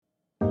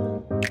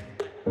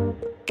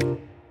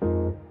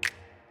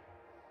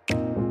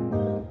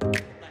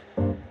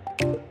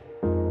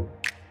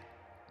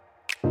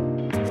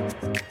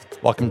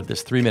Welcome to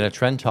this 3-minute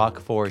trend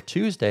talk for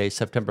Tuesday,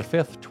 September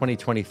 5th,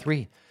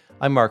 2023.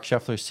 I'm Mark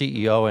Scheffler,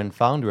 CEO and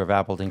founder of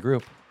Appleton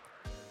Group.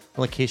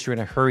 Well, in case you're in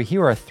a hurry,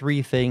 here are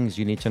 3 things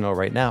you need to know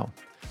right now.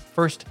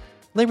 First,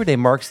 Labor Day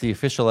marks the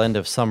official end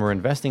of summer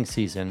investing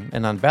season,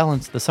 and on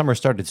balance, the summer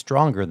started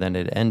stronger than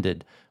it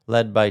ended,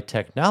 led by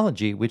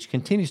technology, which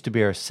continues to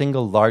be our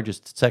single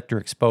largest sector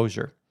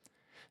exposure.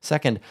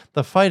 Second,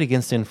 the fight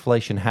against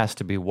inflation has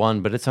to be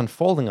won, but it's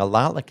unfolding a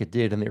lot like it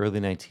did in the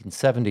early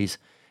 1970s,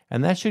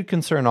 and that should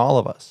concern all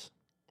of us.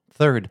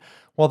 Third,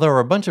 while there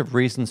are a bunch of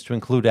reasons to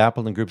include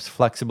Appleton Group's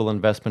flexible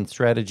investment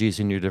strategies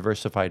in your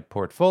diversified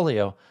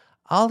portfolio,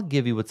 I'll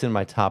give you what's in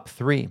my top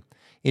 3.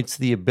 It's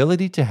the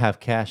ability to have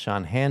cash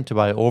on hand to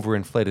buy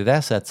overinflated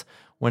assets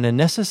when a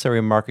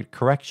necessary market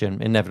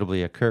correction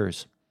inevitably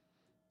occurs.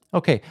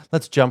 Okay,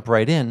 let's jump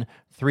right in.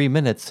 3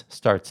 minutes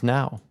starts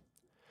now.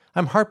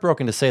 I'm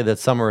heartbroken to say that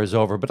summer is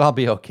over, but I'll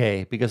be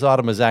okay because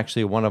autumn is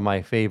actually one of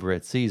my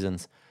favorite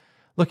seasons.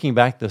 Looking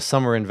back, the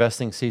summer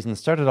investing season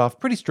started off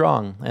pretty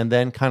strong and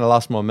then kind of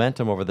lost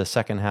momentum over the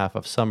second half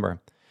of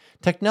summer.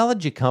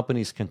 Technology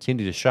companies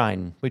continue to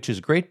shine, which is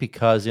great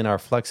because in our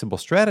flexible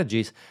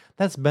strategies,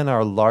 that's been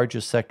our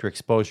largest sector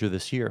exposure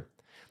this year.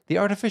 The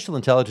artificial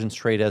intelligence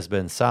trade has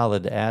been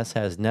solid, as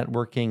has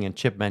networking and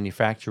chip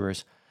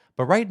manufacturers.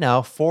 But right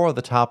now, 4 of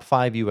the top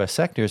 5 U.S.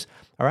 sectors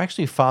are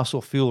actually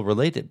fossil fuel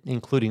related,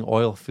 including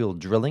oil field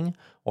drilling,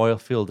 oil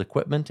field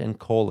equipment, and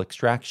coal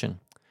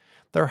extraction.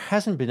 There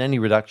hasn't been any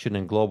reduction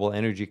in global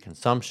energy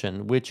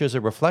consumption, which is a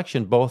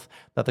reflection both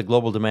that the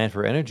global demand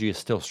for energy is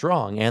still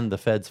strong and the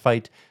Fed's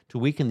fight to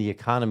weaken the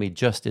economy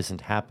just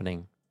isn't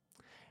happening.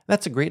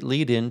 That's a great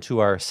lead in to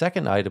our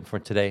second item for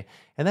today,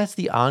 and that's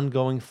the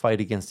ongoing fight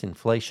against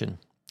inflation.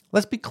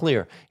 Let's be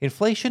clear,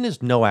 inflation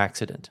is no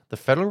accident. The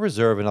Federal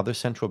Reserve and other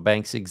central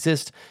banks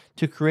exist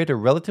to create a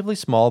relatively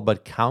small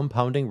but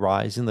compounding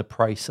rise in the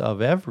price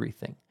of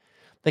everything.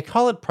 They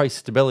call it price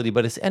stability,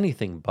 but it's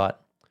anything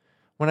but.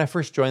 When I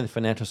first joined the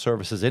financial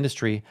services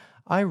industry,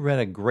 I read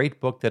a great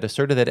book that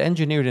asserted that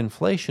engineered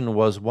inflation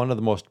was one of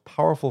the most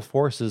powerful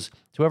forces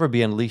to ever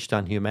be unleashed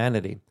on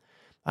humanity.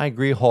 I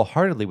agree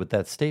wholeheartedly with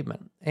that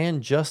statement.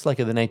 And just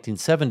like in the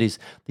 1970s,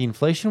 the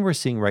inflation we're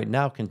seeing right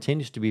now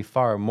continues to be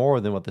far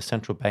more than what the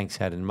central banks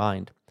had in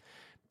mind.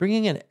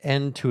 Bringing an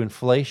end to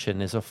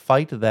inflation is a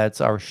fight that's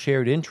our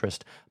shared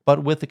interest,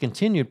 but with the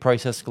continued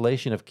price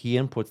escalation of key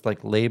inputs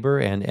like labor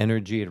and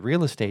energy and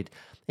real estate,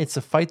 it's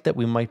a fight that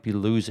we might be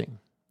losing.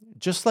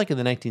 Just like in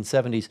the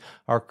 1970s,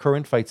 our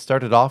current fight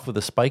started off with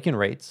a spike in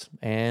rates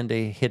and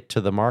a hit to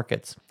the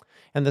markets.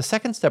 And the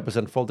second step is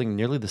unfolding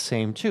nearly the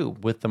same too,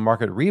 with the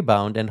market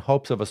rebound and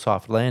hopes of a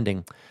soft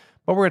landing.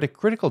 But we're at a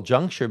critical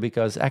juncture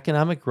because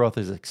economic growth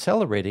is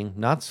accelerating,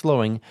 not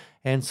slowing,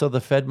 and so the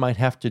Fed might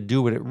have to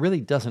do what it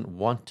really doesn't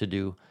want to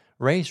do,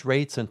 raise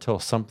rates until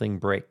something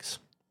breaks.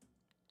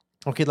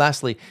 Okay,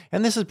 lastly,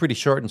 and this is pretty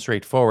short and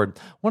straightforward,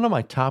 one of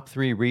my top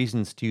 3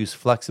 reasons to use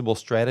flexible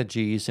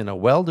strategies in a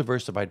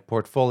well-diversified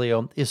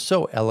portfolio is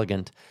so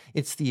elegant.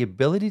 It's the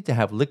ability to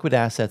have liquid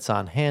assets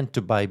on hand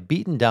to buy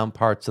beaten-down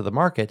parts of the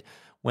market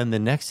when the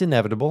next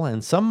inevitable,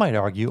 and some might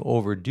argue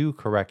overdue,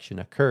 correction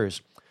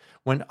occurs.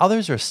 When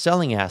others are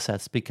selling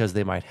assets because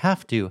they might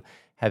have to,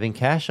 having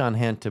cash on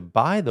hand to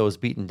buy those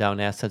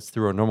beaten-down assets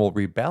through a normal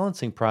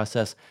rebalancing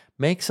process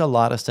makes a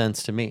lot of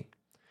sense to me.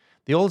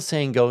 The old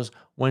saying goes,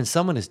 when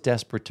someone is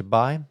desperate to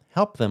buy,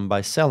 help them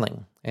by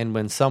selling. And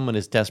when someone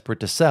is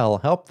desperate to sell,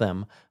 help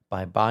them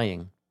by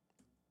buying.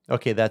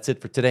 Okay, that's it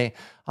for today.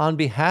 On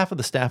behalf of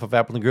the staff of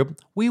Appleton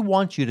Group, we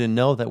want you to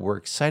know that we're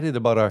excited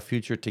about our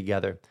future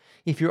together.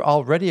 If you're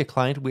already a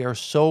client, we are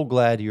so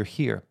glad you're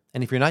here.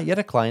 And if you're not yet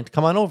a client,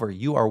 come on over.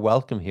 You are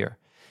welcome here.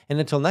 And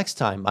until next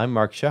time, I'm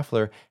Mark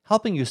Scheffler,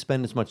 helping you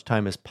spend as much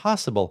time as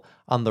possible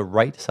on the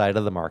right side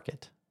of the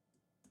market.